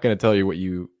 I'm not going to tell you what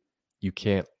you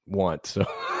can't want. So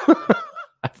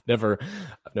I've never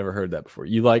heard that before.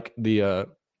 You like the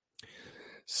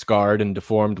scarred and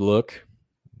deformed look?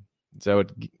 Is that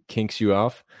what kinks you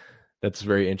off? That's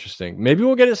very interesting. Maybe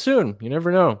we'll get it soon. You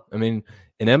never know. I mean,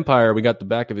 in Empire, we got the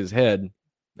back of his head.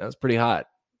 That was pretty hot.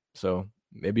 So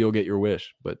maybe you'll get your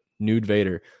wish. But nude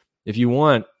Vader, if you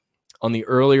want, on the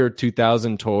earlier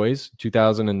 2000 toys,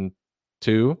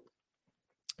 2002,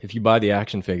 if you buy the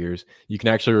action figures, you can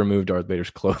actually remove Darth Vader's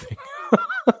clothing.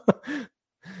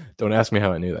 Don't ask me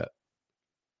how I knew that.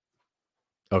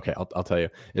 Okay, I'll tell you.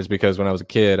 It's because when I was a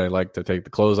kid, I liked to take the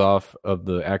clothes off of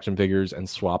the action figures and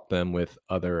swap them with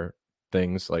other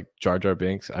things like Jar Jar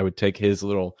Binks. I would take his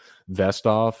little vest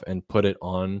off and put it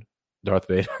on Darth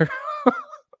Vader.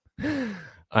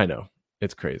 I know.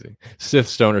 It's crazy. Sith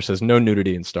Stoner says no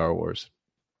nudity in Star Wars.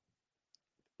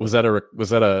 Was that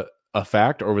a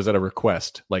fact, or was that a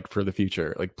request, like, for the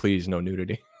future? Like, please, no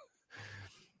nudity.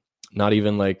 Not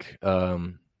even like Leia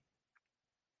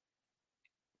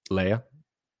or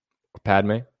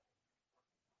Padme.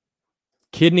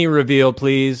 Kidney reveal,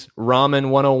 please. Ramen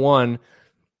 101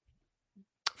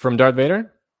 from Darth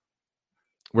Vader.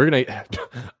 We're going to,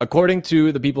 according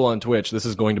to the people on Twitch, this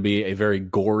is going to be a very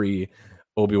gory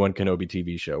Obi-Wan Kenobi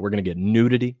TV show. We're going to get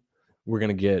nudity. We're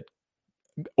going to get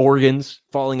organs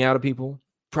falling out of people.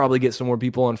 Probably get some more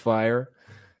people on fire.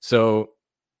 So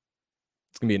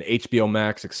it's going to be an HBO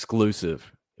Max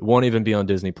exclusive. It won't even be on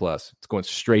Disney Plus. It's going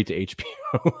straight to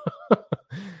HBO.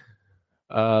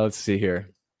 Let's see here.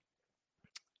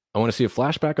 I want to see a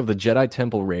flashback of the Jedi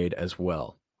Temple raid as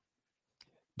well.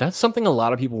 That's something a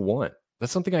lot of people want.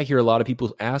 That's something I hear a lot of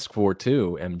people ask for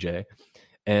too, MJ.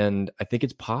 And I think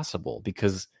it's possible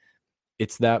because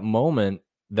it's that moment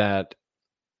that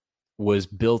was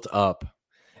built up.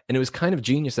 And it was kind of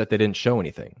genius that they didn't show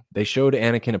anything. They showed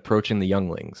Anakin approaching the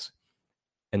younglings.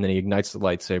 And then he ignites the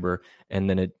lightsaber. And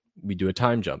then we do a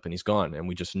time jump and he's gone. And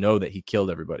we just know that he killed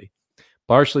everybody.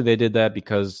 Partially, they did that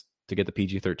because to get the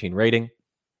PG-13 rating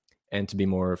and to be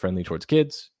more friendly towards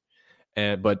kids.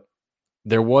 But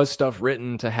there was stuff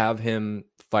written to have him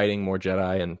fighting more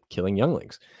Jedi and killing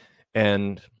younglings.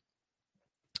 And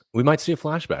we might see a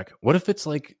flashback. What if it's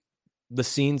like the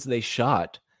scenes they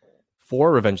shot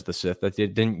for Revenge of the Sith that they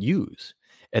didn't use?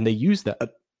 And they used that,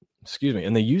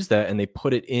 and they used that and they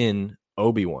put it in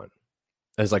Obi-Wan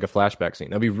as like a flashback scene.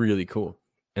 That'd be really cool.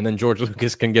 And then George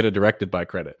Lucas can get a directed by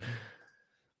credit.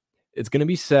 It's going to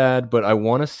be sad, but I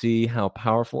want to see how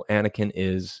powerful Anakin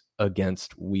is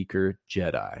against weaker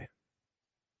Jedi.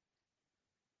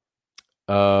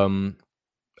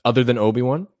 Other than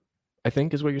Obi-Wan, I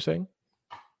think is what you're saying.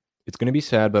 It's going to be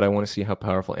sad, but I want to see how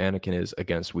powerful Anakin is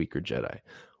against weaker Jedi.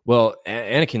 Well,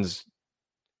 Anakin's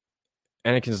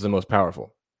the most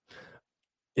powerful.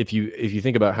 If you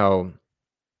think about how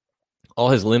all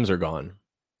his limbs are gone,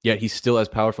 yet he's still as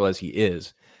powerful as he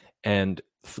is. And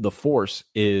the Force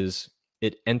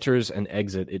it enters and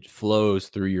exits. It flows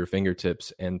through your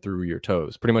fingertips and through your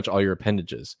toes, pretty much all your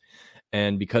appendages.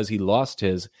 And because he lost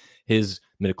his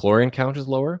midichlorian count is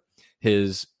lower,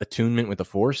 his attunement with the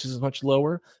Force is much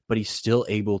lower, but he's still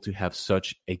able to have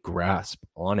such a grasp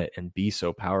on it and be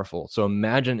so powerful. So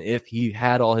imagine if he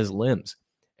had all his limbs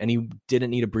and he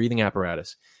didn't need a breathing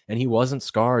apparatus and he wasn't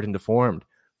scarred and deformed.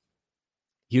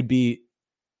 He'd be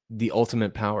the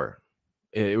ultimate power.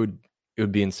 It would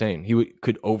be insane. He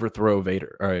could overthrow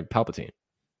Vader or Palpatine.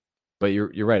 But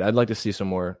you're right. I'd like to see some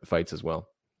more fights as well.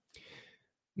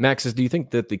 Max says, do you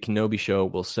think that the Kenobi show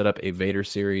will set up a Vader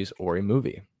series or a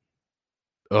movie?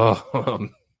 Oh,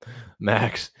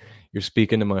 Max, you're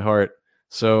speaking to my heart.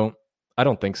 So I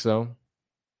don't think so.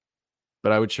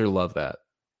 But I would sure love that.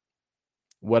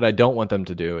 What I don't want them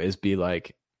to do is be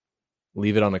like,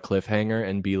 leave it on a cliffhanger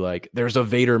and be like, there's a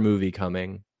Vader movie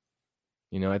coming.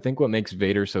 You know, I think what makes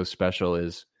Vader so special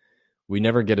is we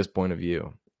never get his point of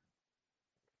view.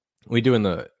 We do in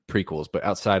the prequels, but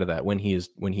outside of that, when he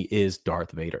is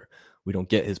Darth Vader, we don't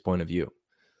get his point of view.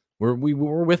 We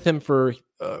were with him for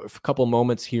a couple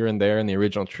moments here and there in the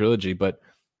original trilogy, but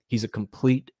he's a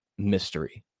complete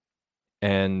mystery.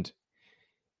 And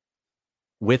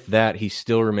with that, he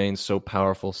still remains so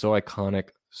powerful, so iconic,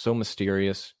 so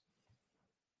mysterious.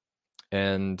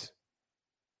 And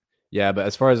yeah, but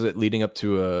as far as it leading up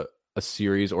to a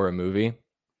series or a movie,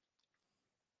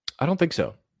 I don't think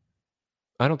so.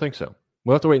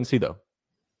 We'll have to wait and see, though.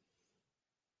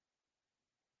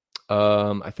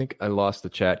 I think I lost the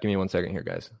chat. Give me 1 second here,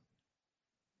 guys.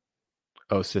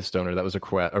 Oh, Sith Stoner, that was a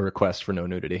request for no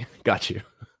nudity. Got you.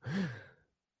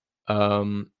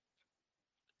 Ramen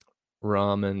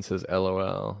says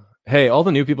LOL. Hey, all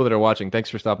the new people that are watching, thanks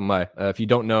for stopping by. If you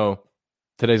don't know,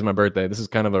 today's my birthday. This is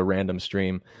kind of a random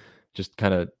stream, just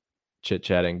kind of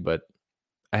chit-chatting, but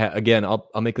again, I'll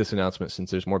make this announcement since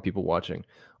there's more people watching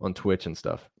on Twitch and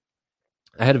stuff.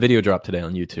 I had a video drop today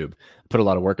on YouTube. I put a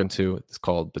lot of work into. It's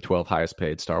called The 12 Highest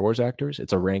Paid Star Wars Actors.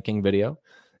 It's a ranking video,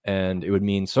 and it would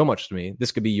mean so much to me.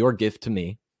 This could be your gift to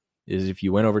me, is if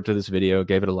you went over to this video,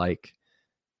 gave it a like,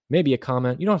 maybe a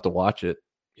comment. You don't have to watch it,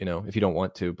 if you don't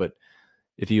want to, but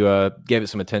if you gave it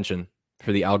some attention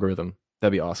for the algorithm,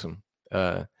 that'd be awesome.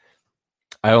 I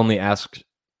only asked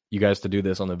you guys to do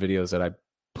this on the videos that I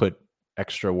put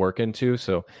extra work into,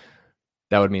 so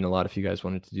That would mean a lot if you guys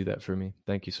wanted to do that for me.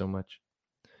 Thank you so much.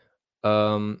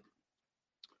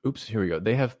 Oops, here we go.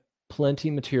 They have plenty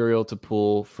material to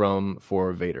pull from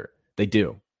for Vader. They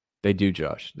do,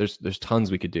 Josh. There's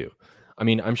tons we could do. I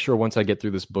mean, I'm sure once I get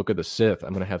through this Book of the Sith,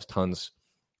 I'm going to have tons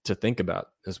to think about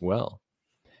as well.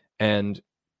 And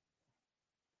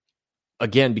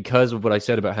again, because of what I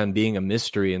said about him being a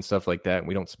mystery and stuff like that, and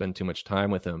we don't spend too much time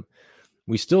with him,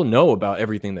 we still know about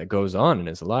everything that goes on in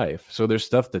his life. So there's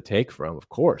stuff to take from, of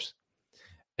course.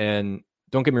 And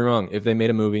don't get me wrong, if they made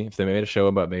a movie, if they made a show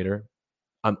about Vader,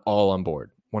 I'm all on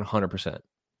board, 100%.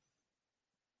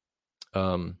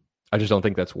 I just don't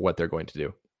think that's what they're going to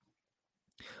do.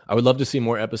 I would love to see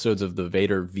more episodes of the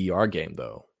Vader VR game,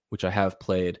 though, which I have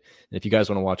played. And if you guys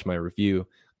want to watch my review,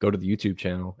 go to the YouTube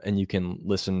channel and you can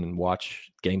listen and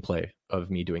watch gameplay of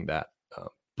me doing that.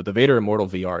 But the Vader Immortal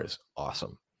VR is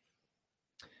awesome.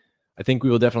 I think we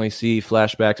will definitely see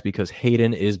flashbacks because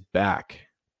Hayden is back.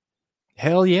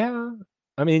 Hell yeah.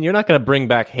 I mean, you're not going to bring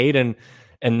back Hayden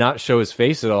and not show his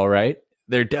face at all, right?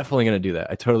 They're definitely going to do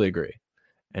that. I totally agree.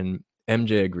 And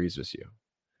MJ agrees with you.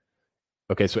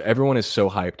 Okay, so everyone is so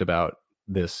hyped about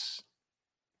this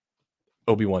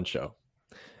Obi-Wan show.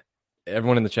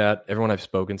 Everyone in the chat, everyone I've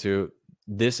spoken to,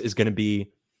 this is going to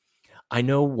be... I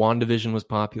know WandaVision was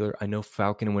popular. I know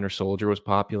Falcon and Winter Soldier was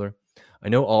popular. I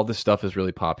know all this stuff is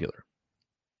really popular.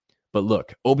 But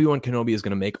look, Obi-Wan Kenobi is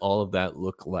going to make all of that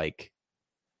look like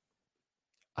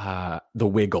the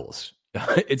Wiggles.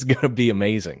 It's going to be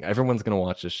amazing. Everyone's going to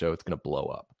watch this show. It's going to blow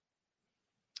up.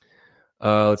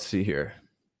 Let's see here.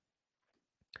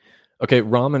 Okay,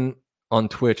 Ramen on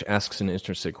Twitch asks an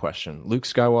interesting question. Luke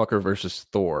Skywalker versus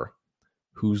Thor.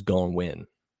 Who's going to win?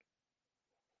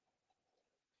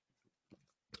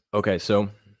 Okay, so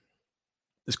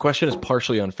this question is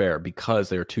partially unfair because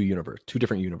they are two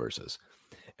different universes,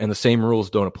 and the same rules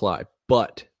don't apply.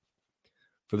 But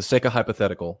for the sake of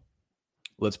hypothetical,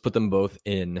 let's put them both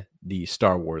in the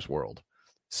Star Wars world,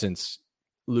 since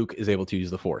Luke is able to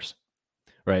use the Force,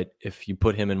 right? If you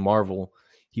put him in Marvel,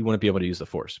 he wouldn't be able to use the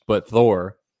Force. But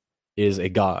Thor is a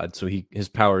god, so his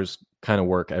powers kind of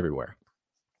work everywhere.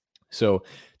 So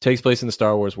it takes place in the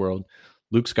Star Wars world.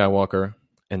 Luke Skywalker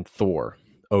and Thor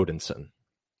Odinson.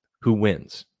 Who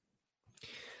wins?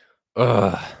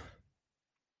 That's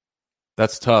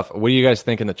tough. What do you guys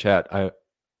think in the chat?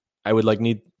 I would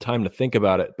need time to think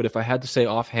about it. But if I had to say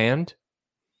offhand,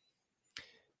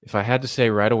 if I had to say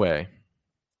right away,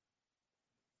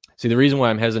 see, the reason why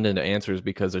I'm hesitant to answer is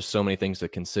because there's so many things to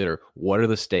consider. What are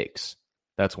the stakes?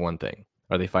 That's one thing.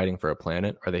 Are they fighting for a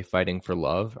planet? Are they fighting for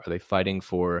love? Are they fighting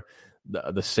for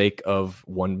the sake of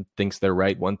one thinks they're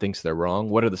right, one thinks they're wrong?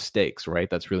 What are the stakes, right?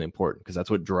 That's really important because that's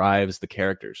what drives the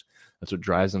characters. That's what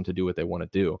drives them to do what they want to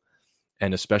do,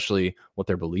 and especially what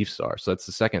their beliefs are. So that's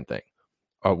the second thing.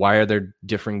 Why are there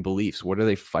differing beliefs? What are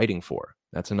they fighting for?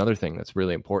 That's another thing that's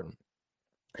really important.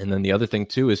 And then the other thing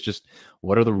too is just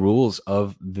what are the rules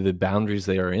of the boundaries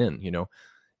they are in? You know,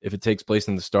 if it takes place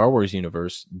in the Star Wars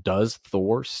universe, does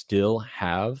Thor still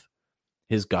have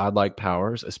his godlike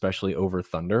powers, especially over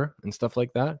thunder and stuff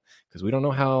like that? Because we don't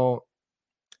know how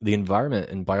the environment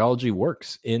and biology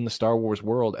works in the Star Wars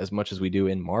world as much as we do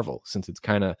in Marvel, since it's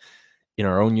kind of in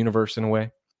our own universe in a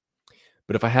way.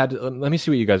 But if I had to, let me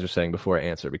see what you guys are saying before I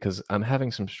answer, because I'm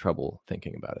having some trouble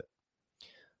thinking about it.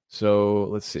 So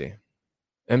let's see.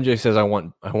 MJ says, I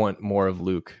want more of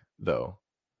Luke, though.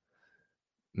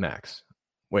 Max.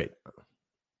 Wait.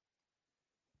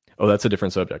 Oh, that's a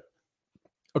different subject.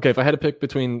 Okay, if I had to pick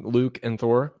between Luke and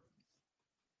Thor,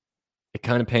 it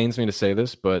kind of pains me to say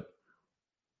this, but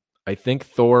I think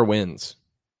Thor wins.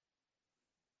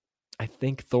 I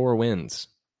think Thor wins.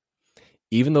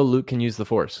 Even though Luke can use the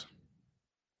Force.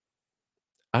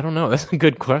 I don't know. That's a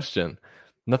good question.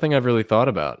 Nothing I've really thought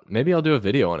about. Maybe I'll do a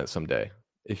video on it someday,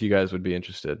 if you guys would be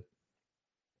interested.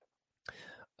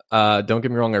 Don't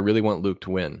get me wrong, I really want Luke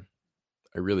to win.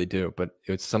 I really do, but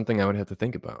it's something I would have to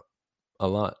think about a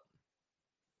lot.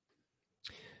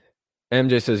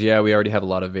 MJ says, yeah, we already have a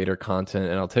lot of Vader content,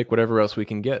 and I'll take whatever else we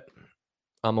can get.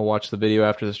 I'm going to watch the video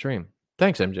after the stream.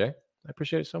 Thanks, MJ. I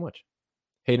appreciate it so much.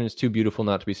 Hayden is too beautiful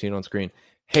not to be seen on screen.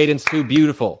 Hayden's too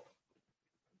beautiful.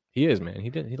 He is, man. He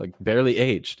barely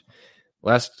aged.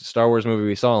 Last Star Wars movie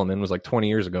we saw him in was 20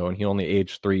 years ago, and he only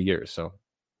aged 3 years. So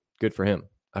good for him.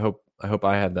 I hope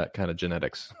I had that kind of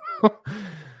genetics.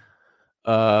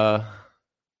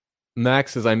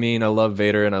 Max says, I love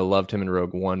Vader and I loved him in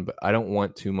Rogue One, but I don't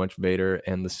want too much Vader,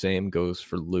 and the same goes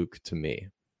for Luke to me.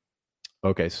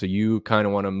 Okay, so you kind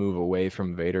of want to move away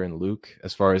from Vader and Luke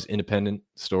as far as independent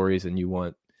stories, and you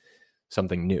want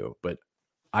something new. But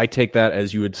I take that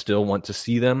as you would still want to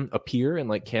see them appear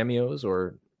in cameos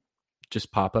or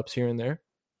just pop-ups here and there.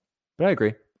 But I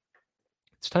agree.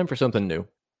 It's time for something new,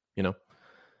 you know.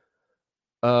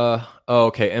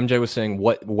 Okay. MJ was saying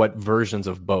what versions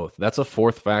of both. That's a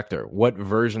fourth factor. What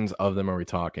versions of them are we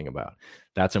talking about?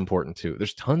 That's important too.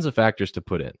 There's tons of factors to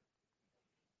put in.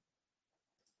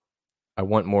 I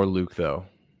want more Luke though,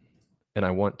 and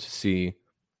I want to see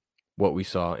what we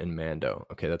saw in Mando.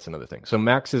 Okay, that's another thing. So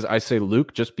Max says, I say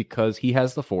Luke just because he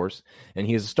has the Force and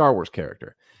he is a Star Wars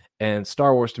character. And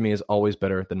Star Wars to me is always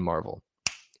better than Marvel.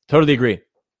 Totally agree.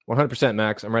 100%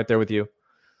 Max. I'm right there with you.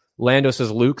 Lando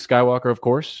says Luke Skywalker, of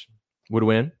course, would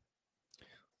win.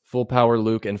 Full power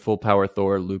Luke and full power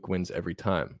Thor. Luke wins every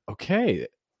time. Okay.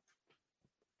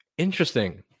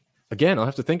 Interesting. Again, I'll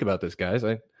have to think about this, guys.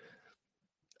 I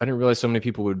didn't realize so many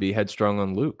people would be headstrong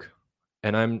on Luke.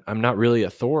 And I'm not really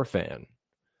a Thor fan. And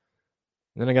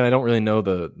then again, I don't really know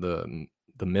the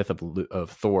myth of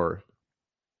Thor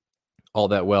all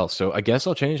that well. So I guess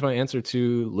I'll change my answer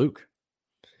to Luke.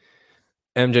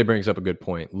 MJ brings up a good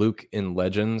point. Luke in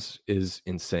Legends is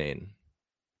insane.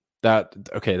 That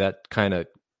kind of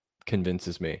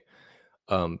convinces me.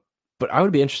 But I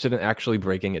would be interested in actually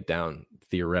breaking it down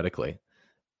theoretically.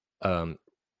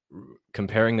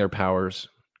 Comparing their powers,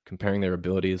 comparing their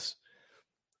abilities,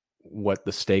 what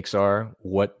the stakes are,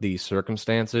 what the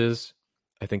circumstances.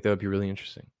 I think that would be really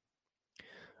interesting.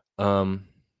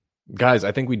 Guys,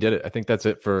 I think we did it. I think that's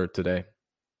it for today.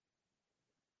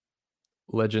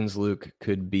 Legends Luke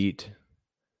could beat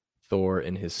Thor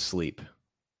in his sleep.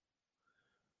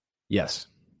 Yes.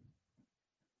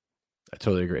 I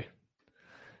totally agree.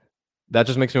 That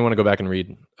just makes me want to go back and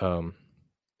read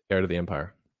Heir to the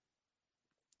Empire.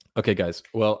 Okay, guys.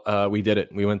 Well, we did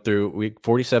it. We went through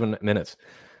 47 minutes.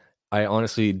 I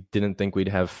honestly didn't think we'd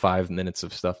have 5 minutes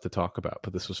of stuff to talk about,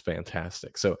 but this was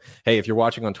fantastic. So, hey, if you're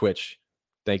watching on Twitch,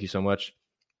 thank you so much.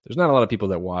 There's not a lot of people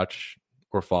that watch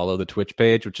or follow the Twitch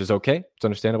page, which is okay. It's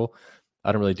understandable.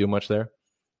 I don't really do much there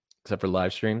except for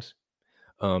live streams.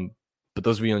 But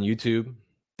those of you on YouTube,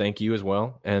 thank you as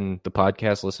well. And the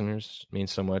podcast listeners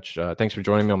means so much. Thanks for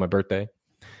joining me on my birthday.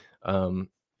 I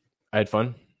had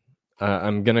fun.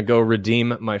 I'm going to go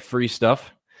redeem my free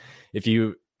stuff. If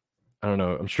you, I don't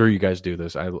know, I'm sure you guys do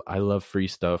this. I love free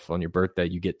stuff. On your birthday,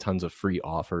 you get tons of free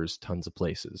offers, tons of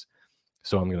places.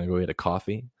 So I'm going to go get a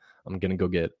coffee. I'm going to go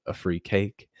get a free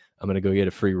cake. I'm going to go get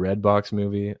a free Redbox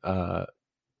movie.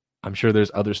 I'm sure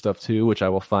there's other stuff too, which I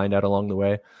will find out along the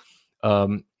way.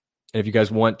 And if you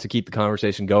guys want to keep the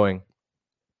conversation going,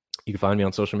 you can find me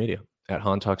on social media at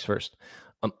Han Talks First.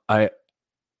 I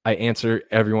answer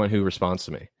everyone who responds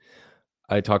to me.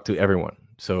 I talk to everyone.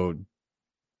 So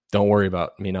don't worry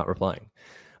about me not replying.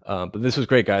 But this was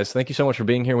great, guys. Thank you so much for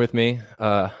being here with me.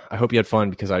 I hope you had fun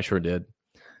because I sure did.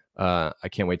 I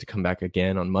can't wait to come back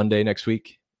again on Monday next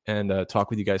week and talk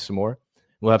with you guys some more.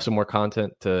 We'll have some more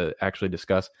content to actually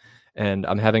discuss. And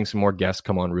I'm having some more guests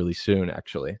come on really soon,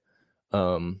 actually.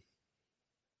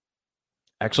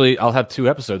 Actually, I'll have 2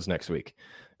 episodes next week.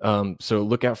 So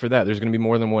look out for that. There's going to be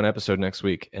more than 1 episode next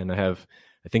week. And I have,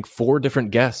 I think, 4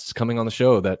 different guests coming on the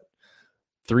show that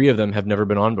 3 of them have never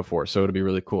been on before. So it'll be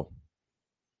really cool.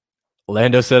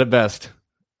 Lando said it best.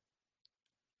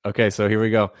 Okay, so here we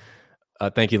go.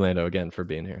 Thank you, Lando, again, for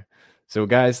being here. So,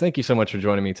 guys, thank you so much for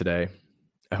joining me today.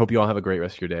 I hope you all have a great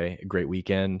rest of your day, a great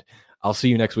weekend. I'll see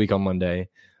you next week on Monday.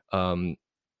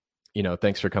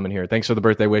 Thanks for coming here. Thanks for the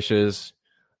birthday wishes.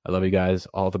 I love you guys.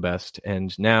 All the best.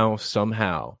 And now,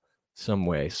 somehow, some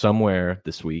way, somewhere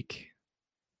this week,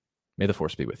 may the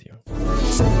Force be with you.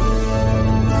 So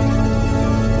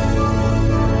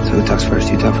who talks first?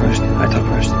 You talk first? I talk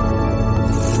first.